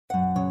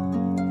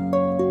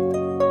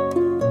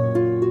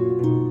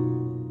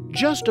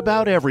Just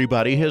about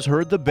everybody has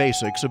heard the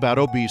basics about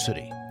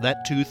obesity,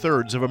 that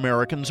 2/3 of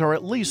Americans are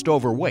at least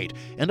overweight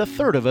and a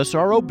third of us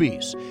are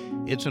obese.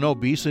 It's an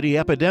obesity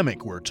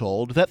epidemic, we're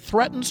told, that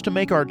threatens to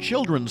make our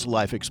children's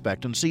life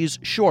expectancies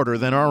shorter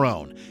than our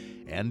own.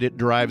 And it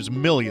drives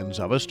millions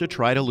of us to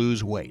try to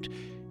lose weight.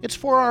 It's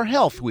for our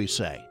health, we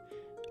say.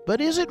 But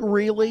is it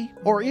really?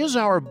 Or is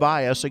our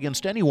bias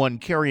against anyone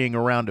carrying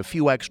around a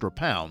few extra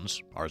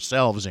pounds,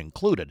 ourselves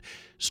included,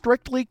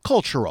 strictly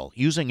cultural,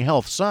 using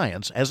health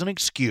science as an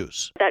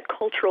excuse? That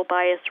cultural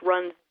bias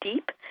runs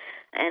deep,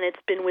 and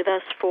it's been with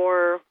us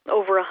for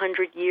over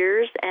 100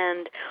 years.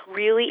 And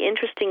really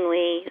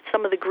interestingly,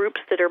 some of the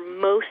groups that are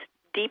most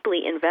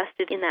deeply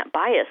invested in that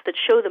bias, that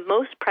show the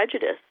most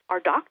prejudice, are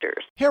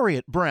doctors.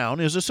 Harriet Brown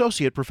is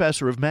Associate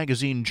Professor of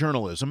Magazine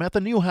Journalism at the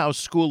Newhouse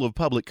School of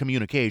Public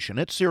Communication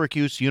at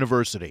Syracuse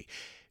University.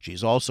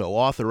 She's also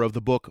author of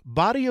the book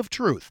Body of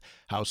Truth: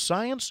 How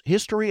Science,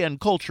 History, and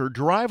Culture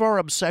Drive Our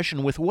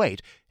Obsession with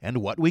Weight and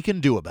What We Can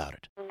Do About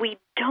It. We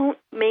don't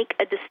make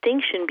a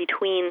distinction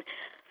between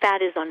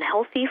fat is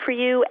unhealthy for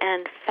you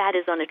and fat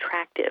is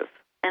unattractive.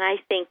 And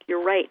I think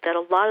you're right that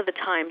a lot of the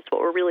times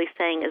what we're really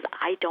saying is,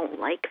 I don't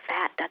like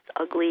fat, that's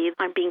ugly.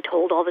 I'm being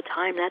told all the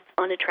time that's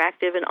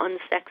unattractive and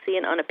unsexy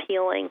and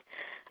unappealing.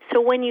 So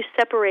when you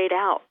separate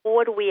out,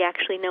 what do we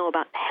actually know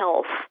about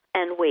health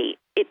and weight?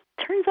 It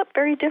turns up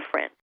very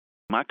different.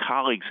 My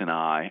colleagues and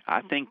I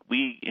think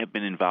we have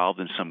been involved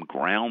in some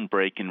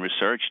groundbreaking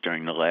research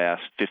during the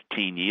last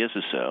 15 years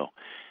or so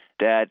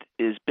that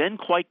has been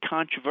quite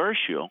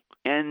controversial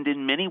and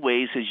in many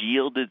ways has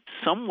yielded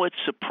somewhat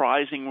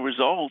surprising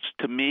results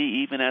to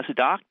me, even as a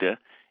doctor,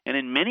 and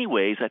in many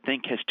ways, I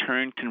think, has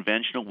turned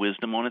conventional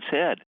wisdom on its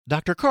head.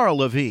 Dr. Carl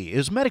Levy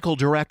is Medical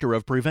Director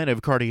of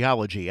Preventive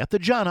Cardiology at the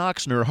John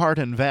Ochsner Heart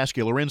and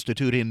Vascular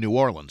Institute in New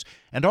Orleans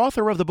and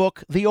author of the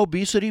book The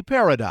Obesity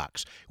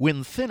Paradox: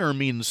 When Thinner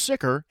Means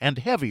Sicker and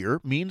Heavier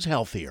Means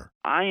Healthier.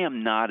 I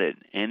am not in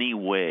any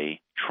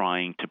way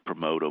trying to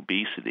promote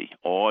obesity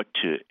or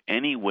to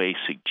any way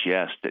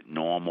suggest that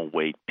normal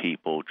weight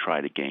people try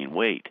to gain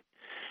weight.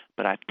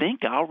 But I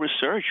think our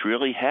research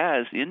really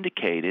has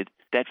indicated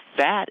that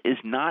fat is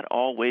not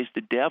always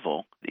the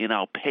devil. In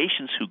our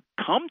patients who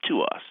come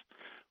to us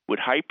with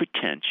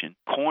hypertension,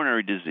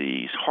 coronary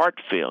disease,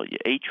 heart failure,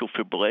 atrial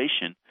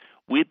fibrillation,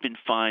 we've been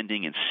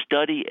finding in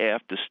study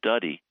after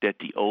study that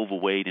the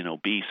overweight and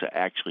obese are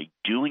actually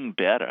doing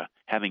better,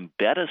 having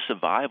better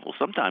survival,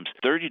 sometimes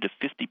 30 to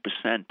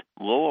 50%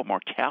 lower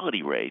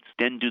mortality rates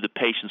than do the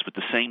patients with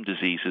the same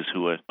diseases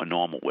who are a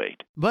normal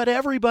weight. But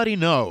everybody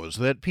knows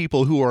that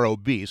people who are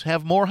obese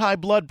have more high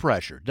blood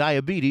pressure,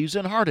 diabetes,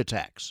 and heart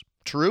attacks.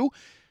 True?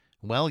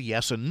 Well,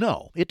 yes and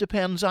no. It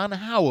depends on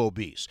how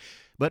obese.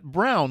 But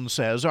Brown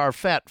says our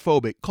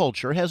fat-phobic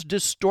culture has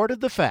distorted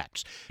the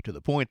facts to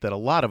the point that a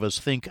lot of us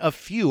think a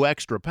few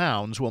extra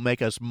pounds will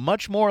make us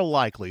much more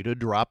likely to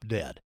drop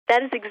dead.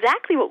 That is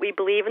exactly what we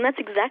believe, and that's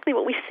exactly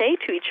what we say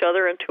to each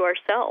other and to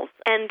ourselves.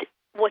 And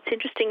what's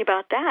interesting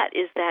about that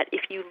is that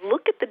if you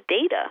look at the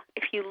data,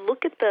 if you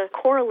look at the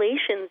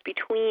correlations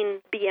between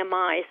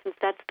BMI, since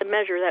that's the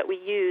measure that we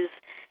use,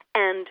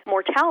 and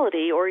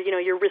mortality, or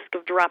your risk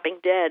of dropping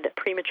dead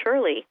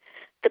prematurely,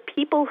 the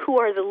people who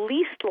are the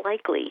least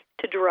likely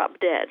to drop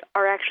dead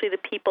are actually the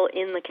people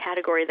in the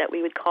category that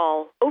we would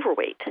call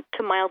overweight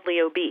to mildly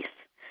obese.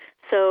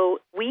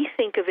 So we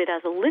think of it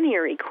as a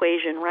linear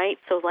equation, right?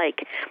 So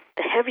like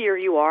the heavier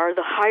you are,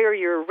 the higher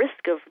your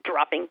risk of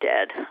dropping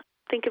dead.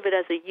 Think of it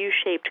as a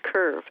U-shaped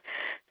curve.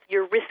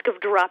 Your risk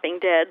of dropping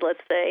dead, let's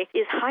say,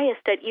 is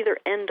highest at either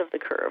end of the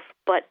curve,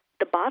 but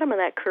the bottom of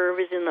that curve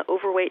is in the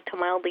overweight to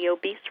mildly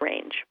obese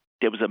range.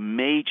 There was a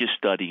major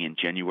study in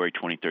January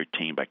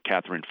 2013 by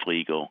Catherine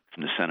Flegel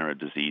from the Center of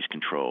Disease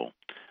Control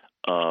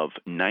of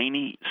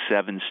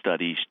 97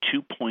 studies,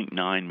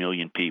 2.9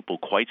 million people,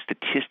 quite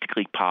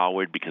statistically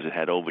powered because it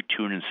had over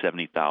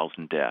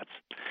 270,000 deaths.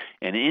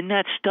 And in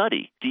that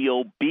study, the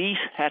obese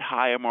had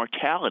higher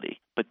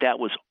mortality, but that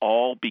was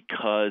all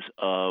because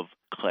of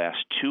Class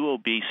 2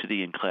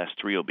 obesity and Class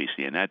 3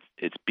 obesity, and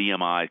it's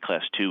BMI.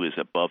 Class 2 is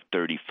above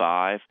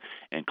 35,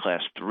 and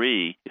Class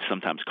 3 is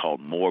sometimes called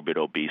morbid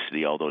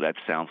obesity, although that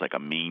sounds like a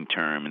mean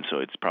term, and so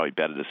it's probably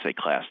better to say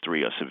Class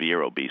 3 or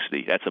severe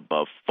obesity. That's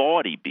above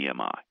 40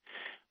 BMI.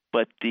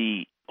 But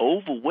the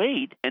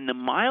overweight and the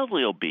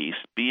mildly obese,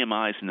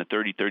 BMIs in the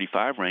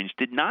 30-35 range,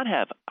 did not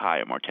have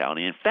higher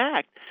mortality. In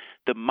fact,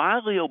 the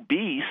mildly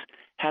obese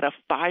had a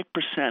 5%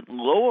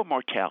 lower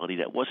mortality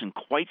that wasn't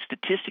quite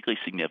statistically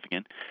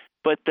significant,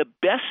 but the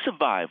best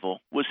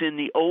survival was in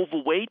the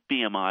overweight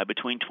BMI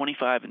between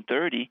 25 and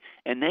 30,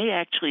 and they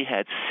actually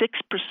had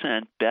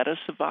 6% better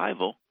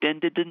survival than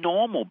did the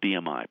normal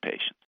BMI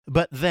patients.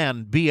 But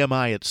then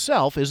BMI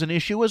itself is an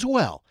issue as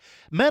well.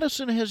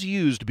 Medicine has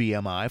used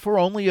BMI for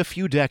only a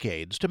few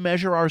decades to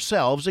measure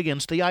ourselves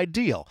against the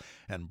ideal,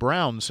 and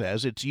Brown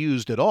says it's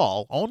used at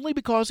all only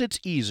because it's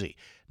easy,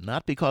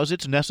 not because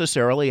it's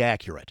necessarily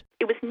accurate.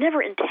 It was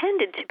never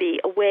intended to be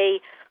a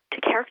way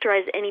to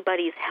characterize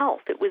anybody's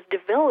health. It was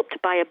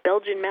developed by a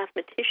Belgian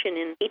mathematician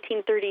in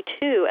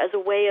 1832 as a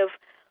way of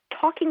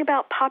talking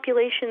about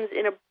populations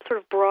in a sort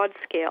of broad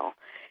scale.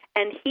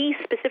 And he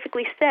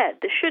specifically said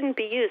this shouldn't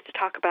be used to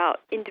talk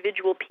about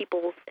individual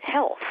people's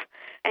health.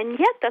 And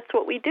yet that's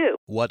what we do.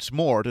 What's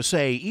more, to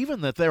say even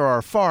that there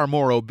are far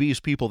more obese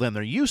people than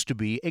there used to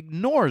be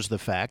ignores the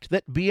fact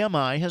that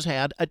BMI has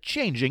had a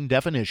changing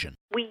definition.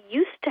 We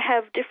used to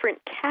have different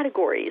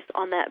categories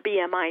on that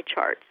BMI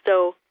chart.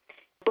 So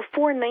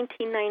before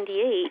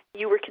 1998,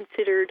 you were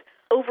considered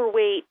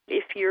overweight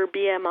if your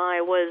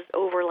BMI was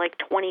over like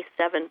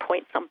 27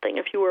 point something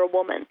if you were a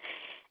woman.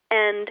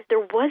 And there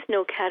was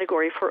no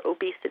category for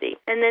obesity.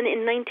 And then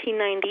in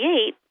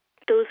 1998,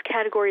 those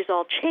categories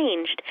all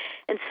changed.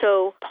 And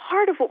so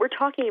part of what we're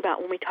talking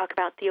about when we talk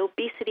about the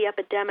obesity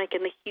epidemic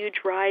and the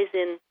huge rise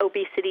in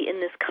obesity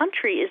in this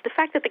country is the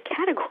fact that the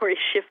categories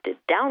shifted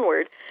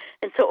downward.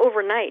 And so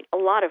overnight, a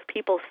lot of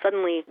people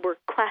suddenly were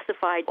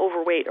classified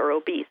overweight or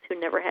obese who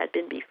never had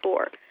been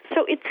before.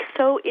 So it's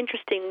so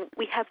interesting.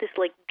 We have this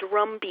like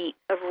drumbeat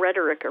of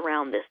rhetoric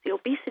around this. The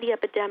obesity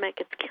epidemic,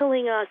 it's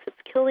killing us, it's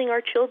killing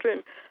our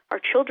children. Our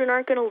children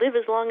aren't going to live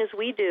as long as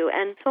we do.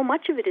 And so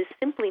much of it is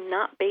simply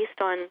not based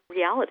on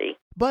reality.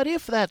 But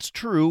if that's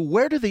true,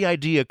 where did the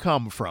idea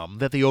come from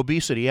that the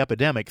obesity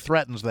epidemic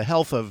threatens the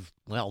health of,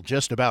 well,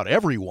 just about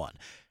everyone?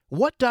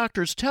 What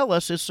doctors tell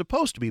us is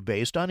supposed to be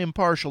based on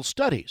impartial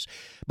studies.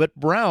 But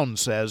Brown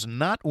says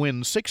not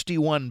when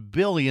 $61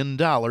 billion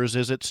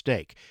is at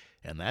stake.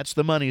 And that's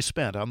the money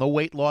spent on the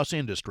weight loss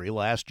industry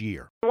last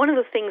year. One of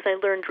the things I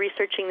learned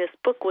researching this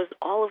book was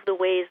all of the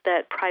ways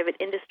that private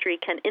industry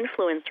can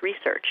influence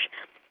research.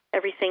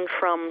 Everything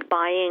from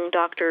buying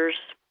doctors'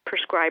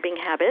 prescribing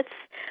habits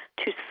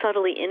to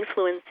subtly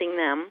influencing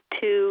them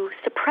to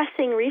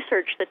suppressing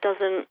research that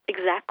doesn't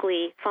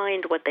exactly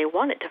find what they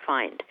want it to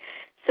find.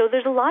 So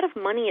there's a lot of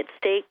money at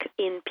stake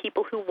in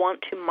people who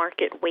want to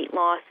market weight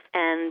loss,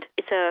 and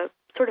it's a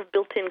sort of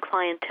built-in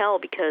clientele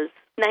because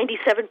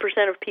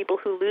 97% of people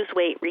who lose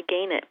weight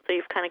regain it. So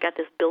you've kind of got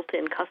this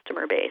built-in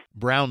customer base.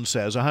 Brown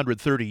says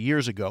 130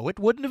 years ago it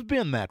wouldn't have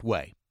been that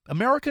way.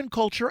 American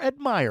culture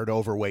admired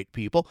overweight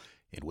people.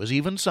 It was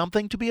even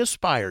something to be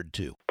aspired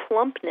to.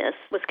 Plumpness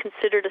was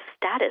considered a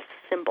status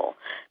symbol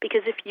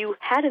because if you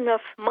had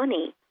enough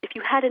money, if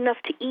you had enough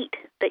to eat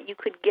that you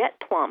could get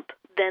plump,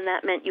 then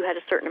that meant you had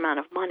a certain amount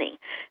of money.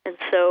 And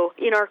so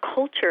in our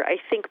culture, I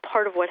think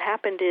part of what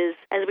happened is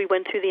as we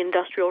went through the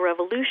Industrial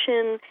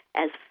Revolution,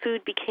 as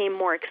food became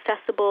more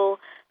accessible,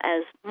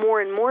 as more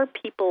and more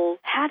people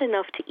had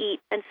enough to eat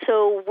and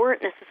so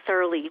weren't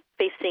necessarily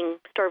facing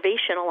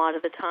starvation a lot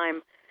of the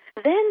time,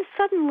 then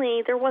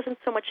suddenly there wasn't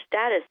so much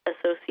status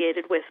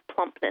associated with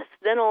plumpness.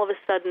 Then all of a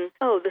sudden,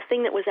 the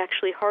thing that was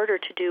actually harder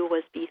to do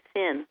was be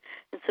thin.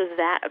 And so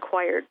that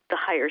acquired the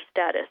higher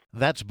status.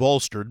 That's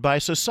bolstered by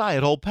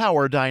societal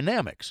power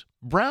dynamics.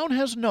 Brown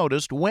has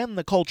noticed when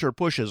the culture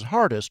pushes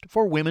hardest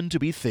for women to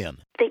be thin.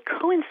 They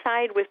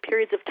coincide with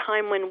periods of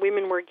time when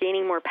women were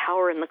gaining more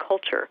power in the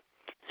culture.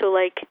 So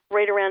like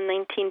right around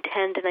 1910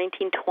 to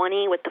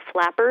 1920 with the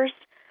flappers.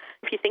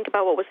 If you think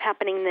about what was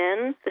happening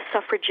then, the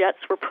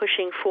suffragettes were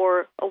pushing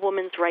for a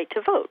woman's right to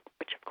vote,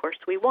 which of course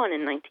we won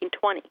in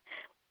 1920.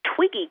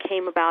 Twiggy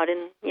came about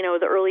in,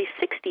 the early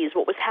 60s.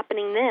 What was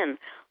happening then?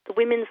 The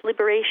women's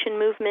liberation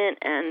movement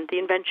and the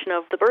invention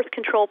of the birth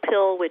control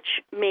pill,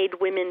 which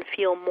made women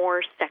feel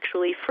more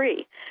sexually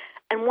free.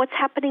 And what's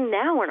happening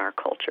now in our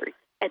culture?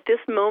 At this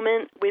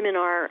moment, women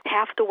are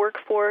half the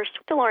workforce,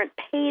 still aren't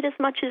paid as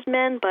much as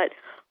men, but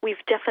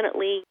we've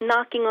definitely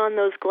knocking on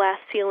those glass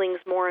ceilings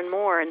more and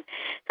more. And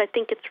I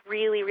think it's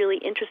really, really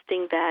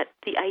interesting that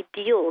the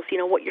ideals,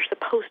 what you're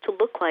supposed to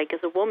look like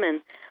as a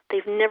woman,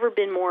 they've never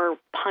been more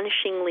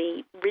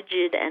punishingly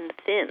rigid and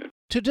thin.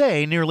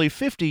 Today, nearly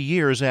 50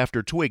 years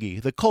after Twiggy,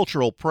 the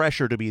cultural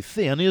pressure to be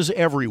thin is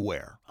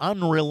everywhere,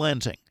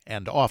 unrelenting,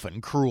 and often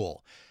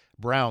cruel.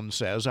 Brown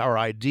says our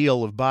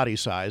ideal of body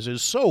size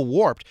is so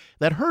warped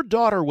that her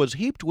daughter was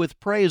heaped with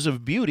praise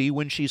of beauty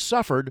when she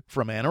suffered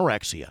from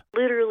anorexia.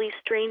 Literally,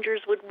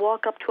 strangers would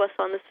walk up to us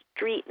on the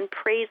street and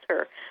praise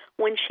her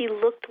when she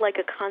looked like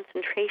a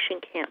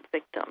concentration camp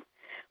victim,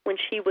 when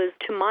she was,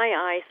 to my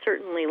eye,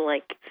 certainly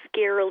like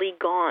scarily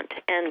gaunt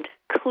and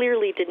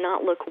clearly did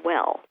not look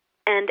well.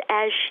 And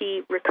as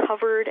she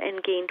recovered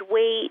and gained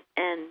weight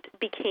and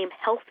became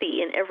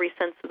healthy in every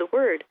sense of the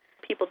word,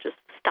 people just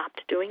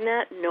stopped doing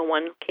that. No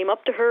one came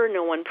up to her.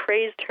 No one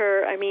praised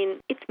her. I mean,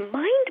 it's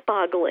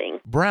mind-boggling.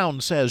 Brown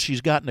says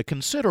she's gotten a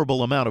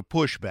considerable amount of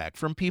pushback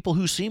from people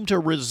who seem to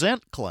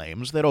resent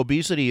claims that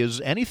obesity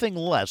is anything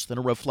less than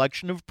a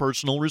reflection of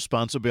personal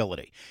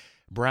responsibility.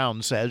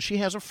 Brown says she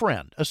has a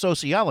friend, a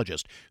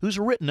sociologist, who's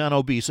written on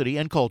obesity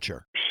and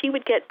culture. She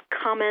would get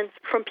comments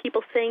from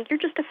people saying, you're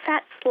just a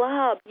fat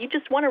slob. You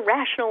just want to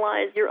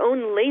rationalize your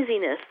own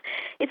laziness.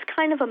 It's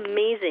kind of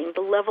amazing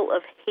the level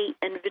of hate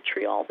and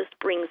vitriol this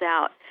brings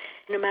out.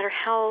 No matter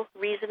how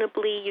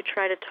reasonably you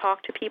try to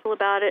talk to people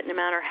about it, no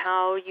matter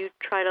how you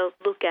try to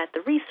look at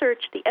the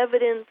research, the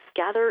evidence,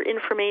 gather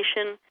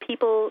information,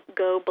 people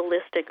go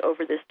ballistic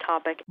over this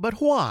topic. But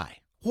why?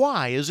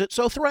 Why is it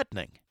so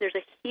threatening? There's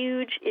a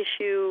huge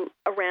issue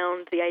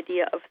around the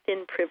idea of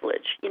thin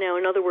privilege.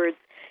 In other words,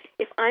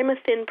 if I'm a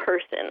thin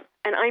person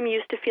and I'm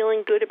used to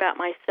feeling good about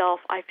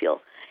myself, I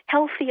feel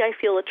healthy, I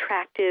feel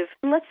attractive.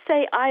 And let's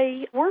say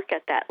I work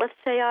at that. Let's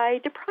say I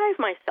deprive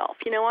myself.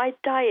 I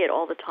diet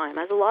all the time,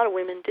 as a lot of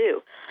women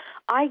do.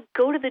 I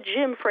go to the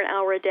gym for an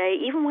hour a day,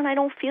 even when I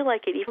don't feel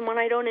like it, even when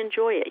I don't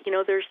enjoy it.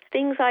 There's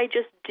things I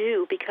just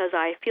do because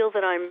I feel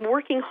that I'm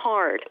working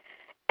hard.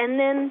 And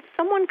then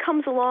someone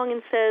comes along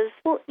and says,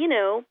 well,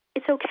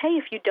 it's okay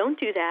if you don't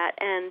do that,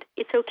 and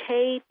it's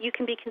okay, you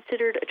can be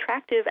considered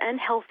attractive and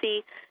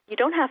healthy. You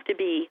don't have to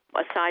be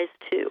a size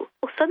 2.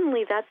 Well,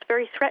 suddenly that's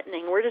very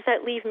threatening. Where does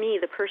that leave me,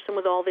 the person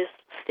with all this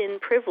thin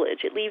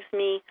privilege? It leaves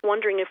me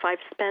wondering if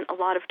I've spent a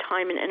lot of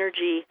time and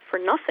energy for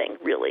nothing,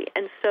 really.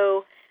 And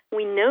so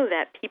we know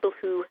that people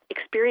who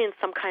experience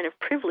some kind of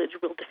privilege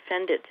will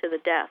defend it to the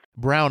death.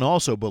 Brown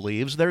also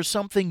believes there's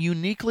something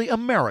uniquely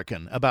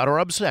American about our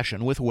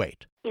obsession with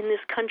weight. In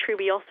this country,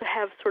 we also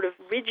have sort of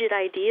rigid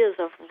ideas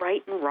of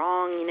right and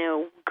wrong,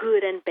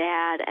 good and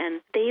bad,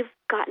 and they've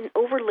gotten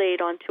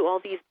overlaid onto all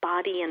these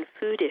body and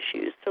food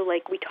issues. So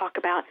we talk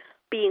about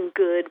being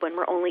good when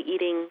we're only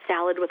eating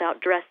salad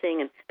without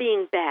dressing, and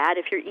being bad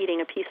if you're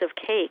eating a piece of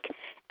cake.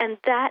 And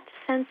that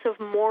sense of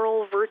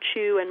moral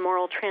virtue and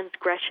moral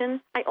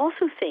transgression, I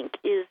also think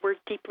we're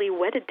deeply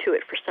wedded to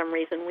it for some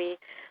reason.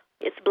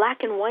 It's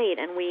black and white,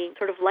 and we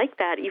sort of like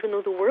that, even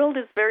though the world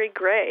is very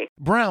gray.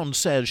 Brown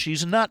says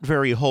she's not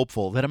very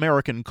hopeful that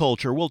American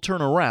culture will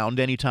turn around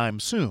anytime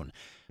soon,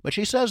 but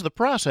she says the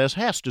process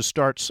has to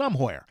start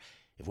somewhere.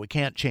 If we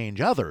can't change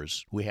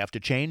others, we have to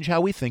change how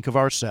we think of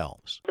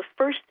ourselves. The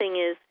first thing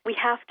is we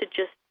have to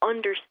just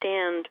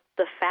understand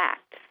the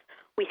facts.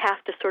 We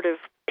have to sort of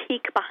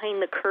peek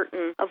behind the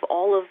curtain of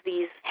all of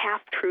these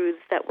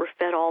half-truths that we're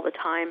fed all the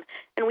time,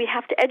 and we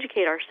have to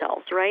educate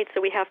ourselves, right?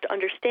 So we have to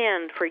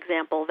understand, for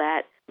example,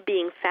 that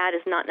being fat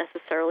is not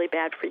necessarily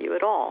bad for you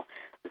at all,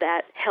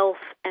 that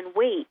health and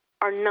weight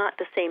are not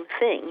the same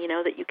thing,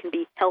 that you can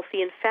be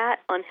healthy and fat,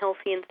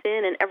 unhealthy and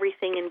thin, and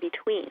everything in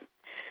between.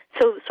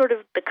 So sort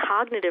of the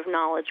cognitive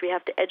knowledge, we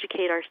have to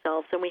educate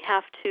ourselves, and we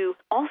have to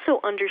also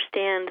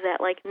understand that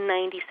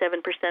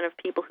 97% of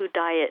people who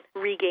diet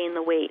regain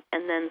the weight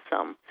and then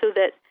some, so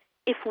that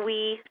if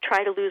we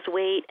try to lose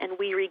weight and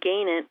we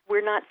regain it,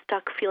 we're not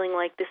stuck feeling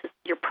like this is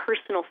your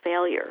personal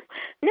failure.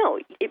 No,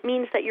 it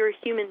means that you're a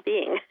human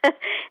being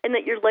and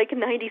that you're like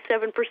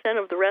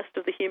 97% of the rest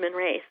of the human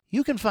race.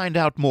 You can find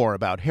out more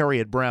about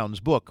Harriet Brown's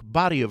book,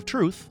 Body of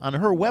Truth, on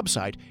her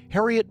website,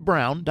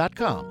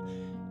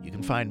 harrietbrown.com. You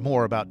can find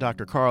more about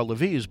Dr. Carl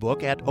Levy's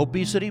book at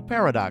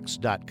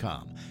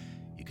obesityparadox.com.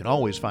 You can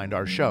always find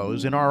our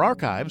shows in our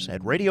archives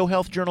at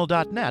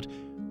radiohealthjournal.net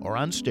or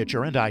on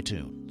Stitcher and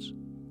iTunes.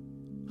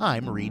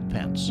 I'm Reed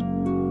Pence.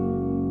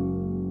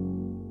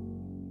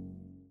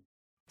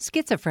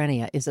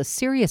 Schizophrenia is a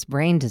serious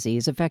brain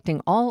disease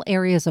affecting all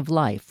areas of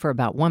life for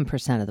about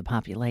 1% of the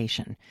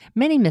population.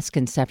 Many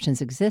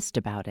misconceptions exist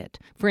about it.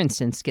 For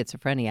instance,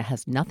 schizophrenia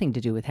has nothing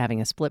to do with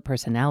having a split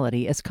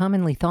personality as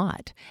commonly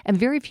thought, and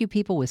very few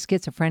people with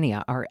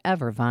schizophrenia are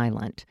ever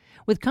violent.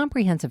 With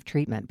comprehensive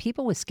treatment,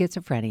 people with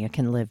schizophrenia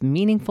can live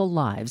meaningful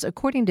lives,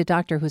 according to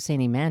Dr.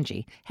 Husseini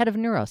Manji, head of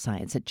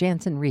neuroscience at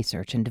Janssen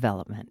Research and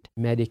Development.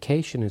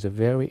 Medication is a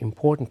very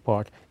important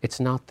part. It's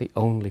not the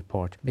only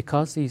part.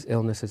 Because these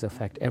illnesses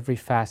affect every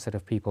facet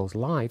of people's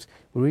lives,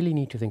 we really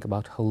need to think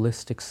about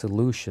holistic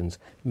solutions.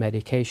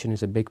 Medication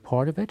is a big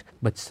part of it,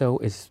 but so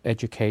is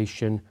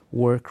education,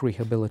 work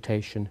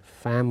rehabilitation,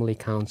 family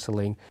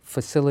counseling,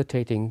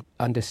 facilitating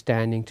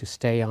understanding to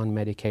stay on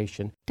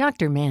medication.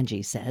 Dr.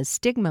 Manji says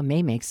stigma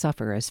may make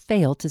sufferers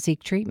fail to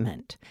seek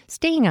treatment.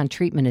 Staying on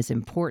treatment is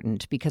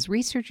important because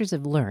researchers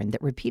have learned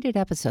that repeated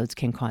episodes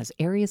can cause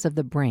areas of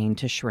the brain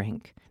to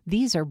shrink.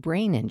 These are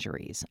brain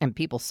injuries, and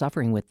people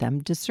suffering with them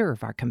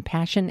deserve our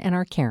compassion and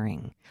our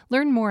caring.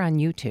 Learn more on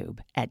YouTube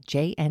at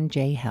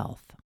JNJ Health.